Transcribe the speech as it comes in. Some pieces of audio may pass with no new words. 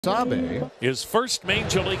Basabe, his first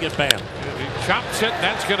major league at bat. He chops it, and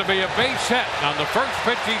that's going to be a base hit. On the first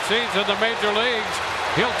pitch he sees in the major leagues,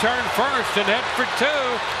 he'll turn first and head for two,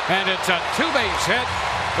 and it's a two-base hit.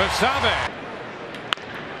 Basabe.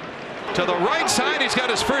 To the right side, he's got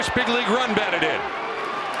his first big league run batted in.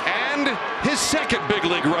 And his second big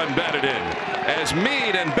league run batted in. As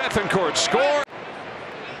Meade and Bethancourt score.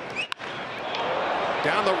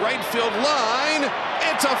 down the right field line.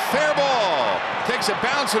 It's a fair ball. Takes it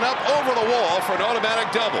bouncing up over the wall for an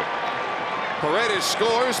automatic double. Paredes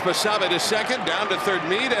scores. Basabe to second. Down to third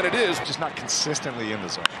Meade, and it is just not consistently in the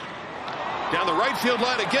zone. Down the right field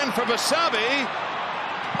line again for Basabe.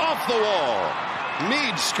 Off the wall.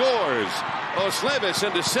 Meade scores. Osleivis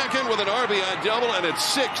into second with an RBI double, and it's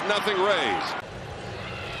 6-0 Rays.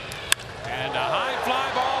 And a high fly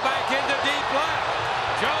ball back into deep left.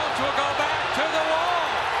 Jones will go back to the wall.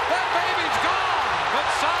 That baby's gone.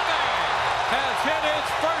 Basabe has hit his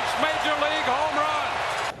first major league home run.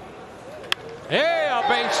 Yeah, a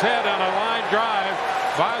base hit on a line drive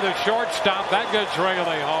by the shortstop. That gets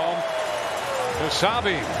Wrigley home.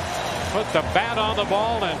 Basabe put the bat on the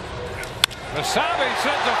ball, and Basabe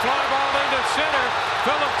sends a fly ball into center.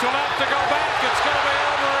 Phillips will have to go back. It's going to be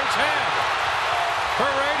over his head.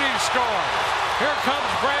 Paredes scores. Here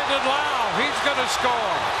comes Brandon Lau. He's going to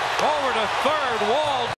score. Over to third. Wall.